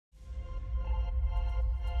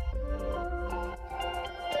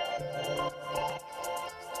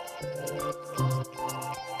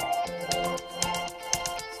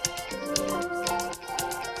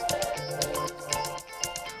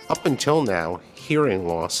until now, hearing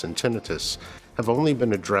loss and tinnitus have only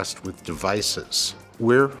been addressed with devices.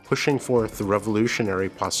 We're pushing forth the revolutionary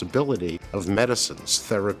possibility of medicines,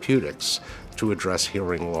 therapeutics, to address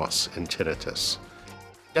hearing loss and tinnitus.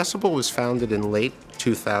 Decibel was founded in late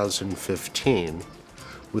 2015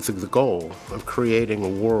 with the goal of creating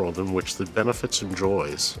a world in which the benefits and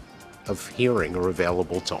joys of hearing are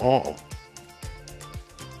available to all.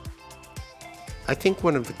 I think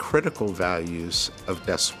one of the critical values of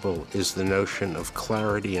Decibel is the notion of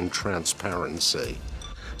clarity and transparency.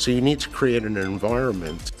 So you need to create an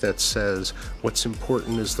environment that says what's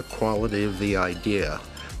important is the quality of the idea,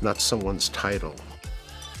 not someone's title.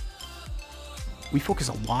 We focus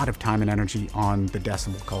a lot of time and energy on the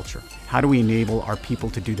decibel culture. How do we enable our people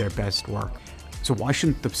to do their best work? So why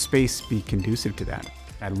shouldn't the space be conducive to that?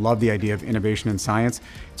 I love the idea of innovation in science.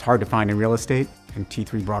 It's hard to find in real estate, and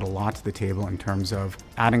T3 brought a lot to the table in terms of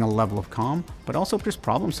adding a level of calm, but also just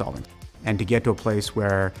problem solving. And to get to a place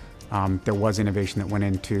where there was innovation that went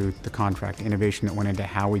into the contract, innovation that went into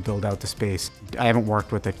how we build out the space. I haven't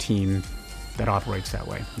worked with a team that operates that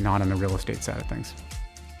way, not on the real estate side of things.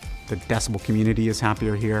 The Decibel community is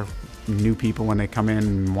happier here. New people, when they come in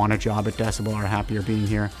and want a job at Decibel, are happier being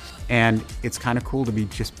here. And it's kind of cool to be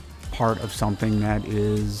just part of something that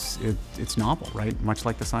it's novel, right? Much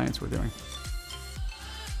like the science we're doing.